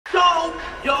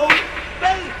Yo,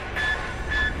 face.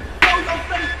 Show your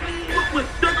face, please. With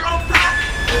sugar on top.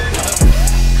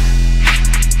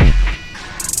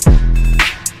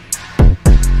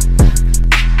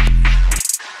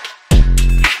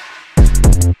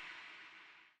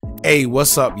 Hey,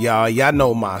 what's up, y'all? Y'all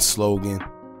know my slogan.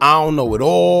 I don't know it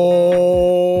all,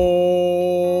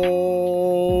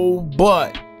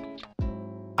 but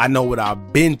I know what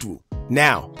I've been through.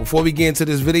 Now, before we get into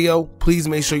this video, please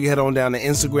make sure you head on down to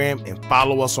Instagram and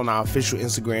follow us on our official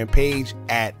Instagram page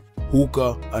at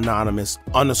Hookah Anonymous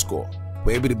 _.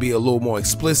 We're able to be a little more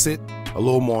explicit, a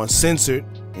little more uncensored,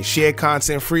 and share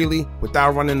content freely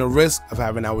without running the risk of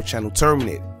having our channel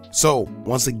terminated. So,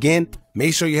 once again,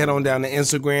 make sure you head on down to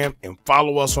Instagram and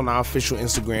follow us on our official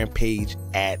Instagram page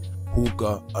at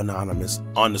Hookah Anonymous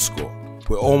 _.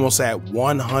 We're almost at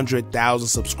 100,000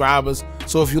 subscribers,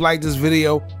 so if you like this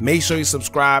video, make sure you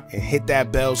subscribe and hit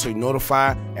that bell so you're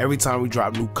notified every time we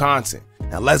drop new content.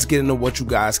 Now let's get into what you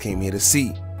guys came here to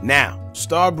see. Now,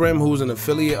 Star Brim, who's an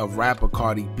affiliate of rapper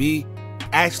Cardi B,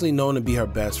 actually known to be her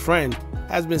best friend,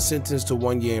 has been sentenced to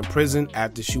 1 year in prison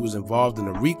after she was involved in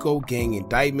a RICO gang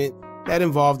indictment that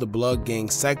involved the blood gang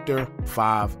Sector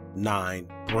 59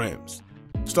 Brims.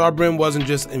 Star Brim wasn't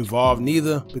just involved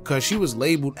neither, because she was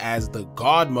labeled as the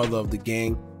godmother of the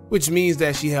gang, which means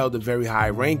that she held a very high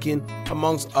ranking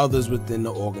amongst others within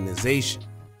the organization.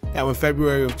 Now, in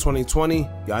February of 2020,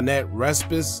 Yanet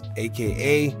Respis,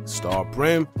 aka Star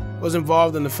Brim, was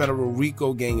involved in the federal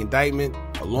RICO gang indictment,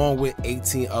 along with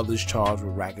 18 others charged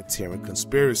with racketeering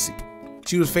conspiracy.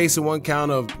 She was facing one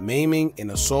count of maiming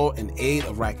and assault in aid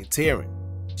of racketeering.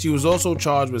 She was also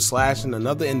charged with slashing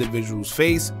another individual's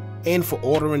face and for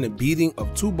ordering the beating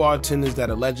of 2 bartenders that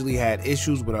allegedly had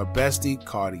issues with her bestie,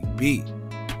 Cardi B.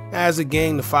 As a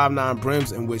gang, the 59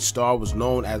 Brims, in which Star was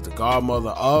known as the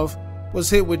godmother of, was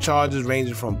hit with charges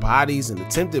ranging from bodies and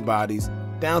attempted bodies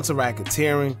down to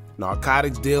racketeering,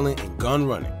 narcotics dealing, and gun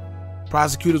running.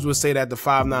 Prosecutors would say that the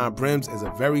 59 Brims is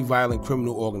a very violent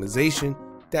criminal organization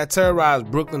that terrorized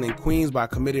Brooklyn and Queens by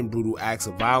committing brutal acts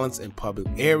of violence in public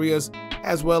areas,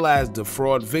 as well as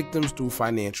defraud victims through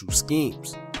financial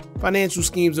schemes. Financial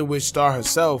schemes in which Star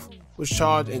herself was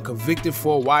charged and convicted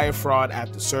for wire fraud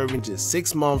after serving just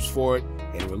 6 months for it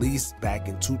and released back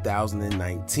in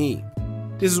 2019.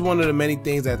 This is one of the many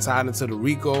things that tied into the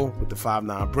RICO with the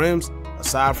 59 Brims,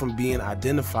 aside from being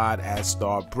identified as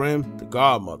Star Brim, the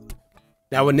godmother.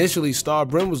 Now, initially, Star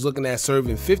Brim was looking at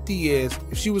serving 50 years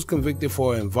if she was convicted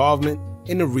for her involvement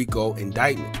in the RICO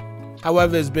indictment.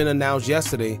 However, it's been announced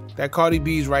yesterday that Cardi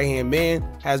B's right-hand man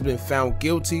has been found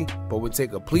guilty but would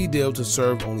take a plea deal to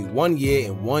serve only 1 year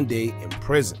and 1 day in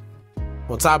prison.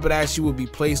 On top of that, she will be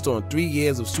placed on 3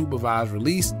 years of supervised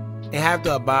release and have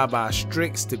to abide by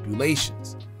strict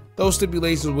stipulations. Those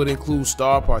stipulations would include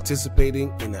Star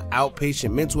participating in an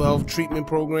outpatient mental health treatment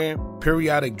program,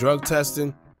 periodic drug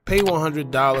testing, pay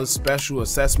 $100 special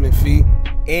assessment fee,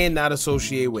 and not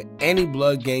associate with any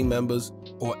blood gang members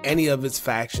or any of its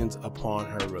factions upon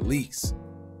her release.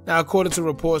 Now, according to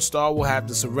reports, Star will have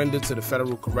to surrender to the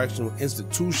Federal Correctional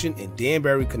Institution in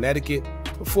Danbury, Connecticut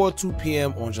before 2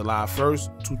 p.m. on July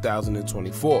 1st,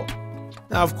 2024.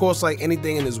 Now, of course, like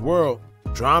anything in this world,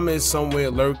 drama is somewhere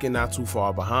lurking not too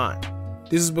far behind.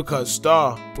 This is because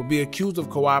Star will be accused of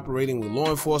cooperating with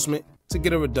law enforcement to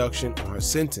get a reduction on her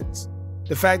sentence.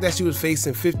 The fact that she was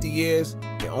facing 50 years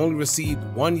and only received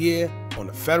 1 year on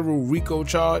a federal RICO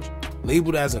charge,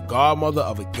 labeled as a godmother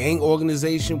of a gang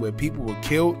organization where people were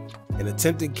killed and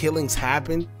attempted killings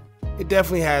happened, it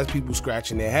definitely has people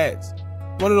scratching their heads.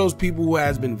 One of those people who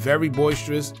has been very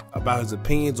boisterous about his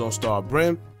opinions on Star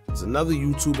Brim is another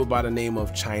YouTuber by the name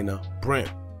of China Brim.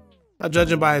 Now,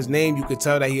 judging by his name, you could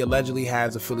tell that he allegedly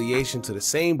has affiliation to the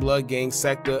same blood gang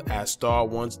sector as Star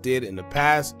once did in the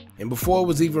past, and before it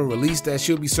was even released that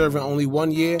she'll be serving only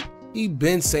 1 year, he'd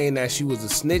been saying that she was a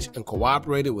snitch and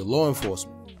cooperated with law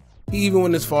enforcement. He even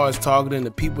went as far as targeting the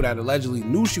people that allegedly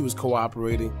knew she was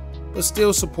cooperating, but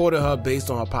still supported her based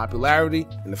on her popularity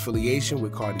and affiliation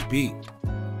with Cardi B.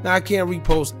 Now, I can't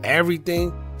repost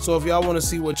everything, so if y'all want to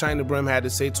see what China Brim had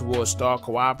to say towards Star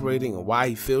cooperating and why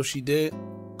he feels she did,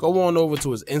 go on over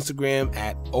to his Instagram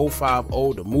at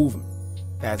 050 The Movement.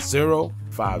 That's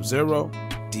 050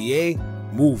 DA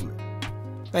Movement.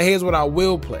 Now, here's what I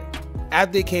will play.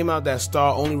 After it came out that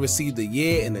Star only received a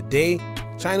year and a day,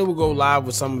 China will go live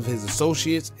with some of his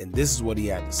associates, and this is what he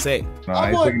had to say.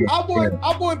 I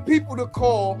want people to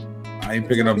call. I ain't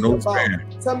picking up no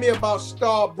spam. Tell me about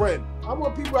Star Brim. I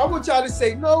want y'all to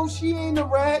say, no, she ain't a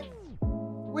rat.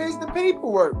 Where's the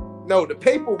paperwork? No, the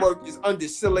paperwork is under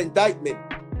civil indictment.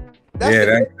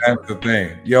 That's the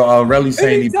thing. Yo, Relly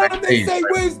saying he anytime they backstage, say,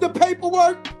 right? where's the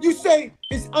paperwork? You say,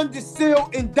 it's under seal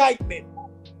indictment.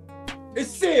 It's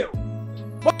sealed.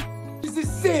 Why is it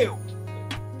sealed?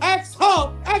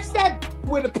 Ask that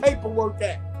where the paperwork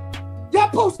at. Y'all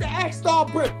supposed to ask Star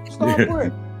Brim.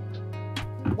 Brim.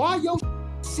 Why your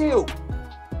sealed?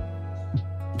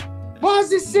 Why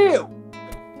is it sealed?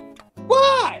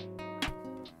 Why?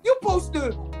 You supposed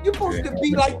to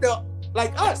be like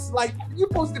us. Like you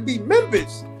supposed to be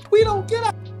members. We don't get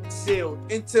our sealed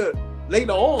until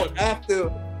later on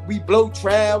after we blow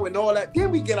trial and all that.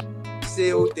 Then we get our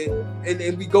sealed and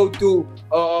then we go through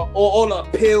all our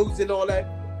pills and all that.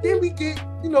 Then we get,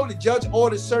 the judge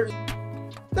orders certain.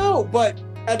 No, but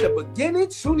at the beginning,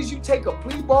 as soon as you take a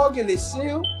plea bargain, it's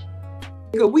sealed.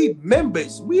 We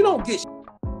members. We don't get.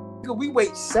 We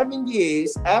wait 7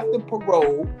 years after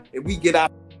parole and we get our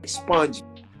expunged.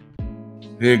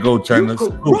 There you go, China. You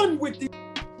could run with me.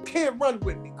 You can't run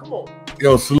with me. Come on.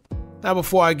 Yo, salute. Now,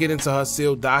 before I get into her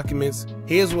sealed documents,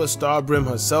 here's what Star Brim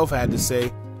herself had to say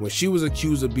when she was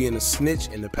accused of being a snitch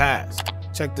in the past.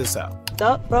 Check this out.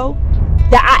 Up, bro.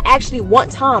 That I actually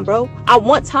want time, bro. I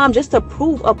want time just to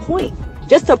prove a point.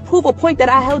 Just to prove a point that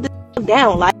I held it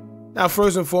down. Like. Now,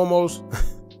 first and foremost,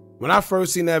 when I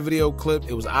first seen that video clip,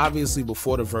 it was obviously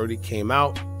before the verdict came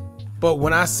out. But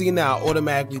when I seen that, I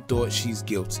automatically thought she's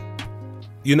guilty.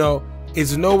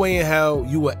 It's no way in hell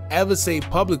you would ever say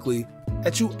publicly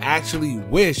that you actually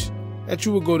wish that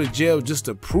you would go to jail just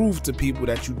to prove to people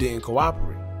that you didn't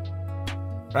cooperate.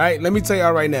 Right? Let me tell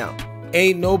y'all right now,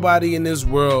 ain't nobody in this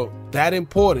world that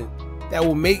important that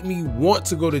will make me want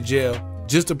to go to jail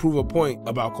just to prove a point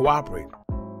about cooperating.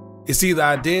 It's either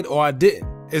I did or I didn't,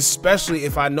 especially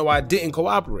if I know I didn't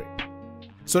cooperate.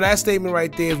 So that statement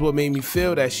right there is what made me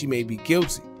feel that she may be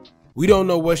guilty. We don't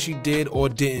know what she did or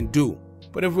didn't do,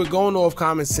 but if we're going off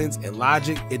common sense and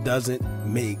logic, it doesn't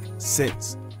make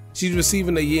sense. She's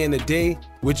receiving a year and a day,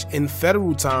 which in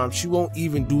federal time, she won't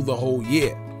even do the whole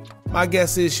year. My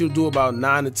guess is she'll do about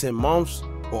 9 to 10 months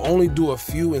or only do a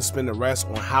few and spend the rest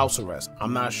on house arrest.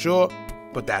 I'm not sure,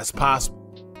 but that's possible.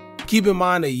 Keep in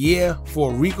mind, a year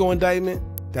for a RICO indictment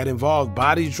that involved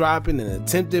body dropping and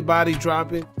attempted body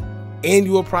dropping, and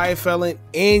you a prior felon,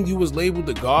 and you was labeled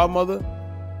the godmother,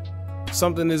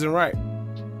 something isn't right.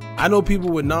 I know people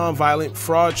with non-violent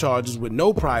fraud charges with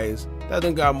no priors that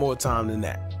done got more time than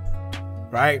that.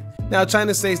 Right? Now,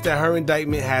 China states that her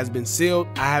indictment has been sealed.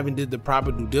 I haven't did the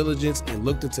proper due diligence and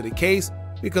looked into the case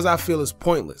because I feel it's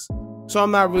pointless. So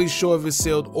I'm not really sure if it's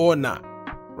sealed or not,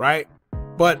 right?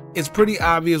 But it's pretty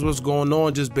obvious what's going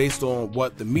on just based on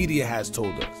what the media has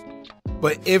told us.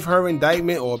 But if her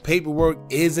indictment or paperwork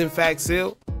is in fact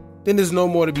sealed, then there's no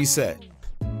more to be said.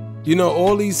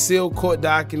 All these sealed court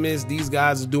documents these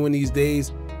guys are doing these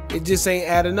days, it just ain't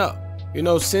adding up.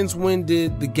 Since when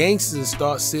did the gangsters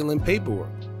start sealing paperwork?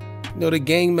 The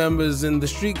gang members and the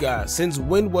street guys, since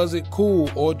when was it cool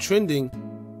or trending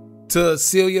to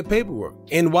seal your paperwork,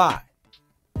 and why?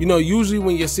 Usually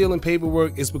when you're sealing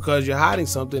paperwork, it's because you're hiding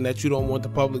something that you don't want the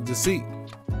public to see.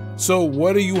 So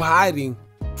what are you hiding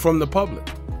from the public?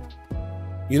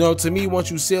 To me, once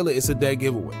you seal it, it's a dead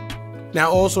giveaway. Now,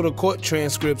 also the court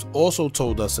transcripts also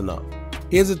told us enough.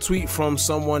 Here's a tweet from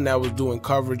someone that was doing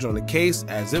coverage on the case,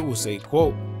 as it will say,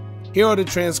 quote, "Here are the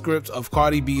transcripts of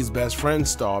Cardi B's best friend,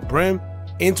 Star Brim,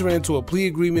 entering into a plea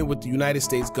agreement with the United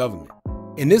States government.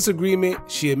 In this agreement,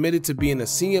 she admitted to being a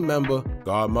senior member,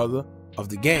 godmother, of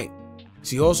the gang.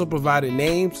 She also provided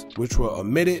names which were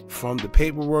omitted from the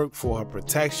paperwork for her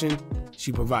protection.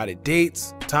 She provided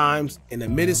dates, times, and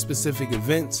admitted specific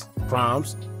events,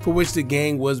 crimes, for which the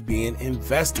gang was being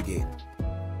investigated."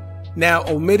 Now,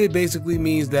 omitted basically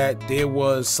means that there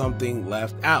was something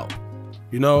left out.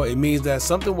 It means that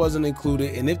something wasn't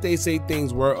included, and if they say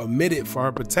things were omitted for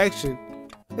her protection,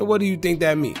 then what do you think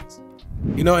that means?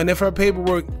 And if her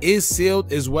paperwork is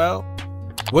sealed as well,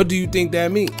 what do you think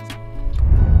that means?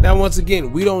 Now, once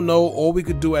again, we don't know. All we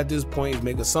could do at this point is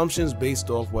make assumptions based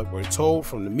off what we're told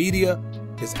from the media.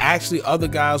 There's actually other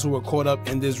guys who were caught up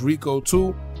in this RICO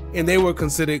too, and they were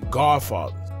considered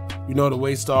godfathers. The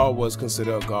way Star was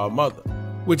considered a godmother,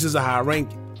 which is a high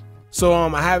ranking. So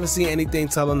I haven't seen anything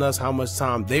telling us how much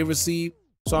time they received,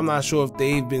 so I'm not sure if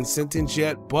they've been sentenced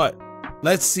yet, but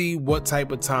let's see what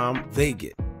type of time they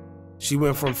get. She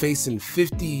went from facing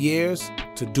 50 years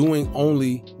to doing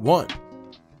only 1.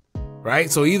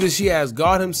 Right? So either she has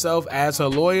God himself as her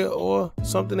lawyer or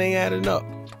something ain't adding up.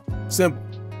 Simple.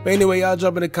 But anyway, y'all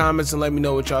jump in the comments and let me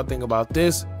know what y'all think about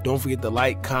this. Don't forget to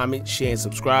like, comment, share, and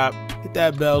subscribe. Hit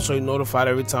that bell so you're notified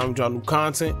every time we drop new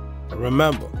content. And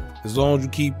remember, as long as you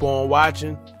keep on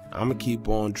watching, I'm going to keep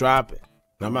on dropping.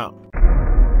 I'm out.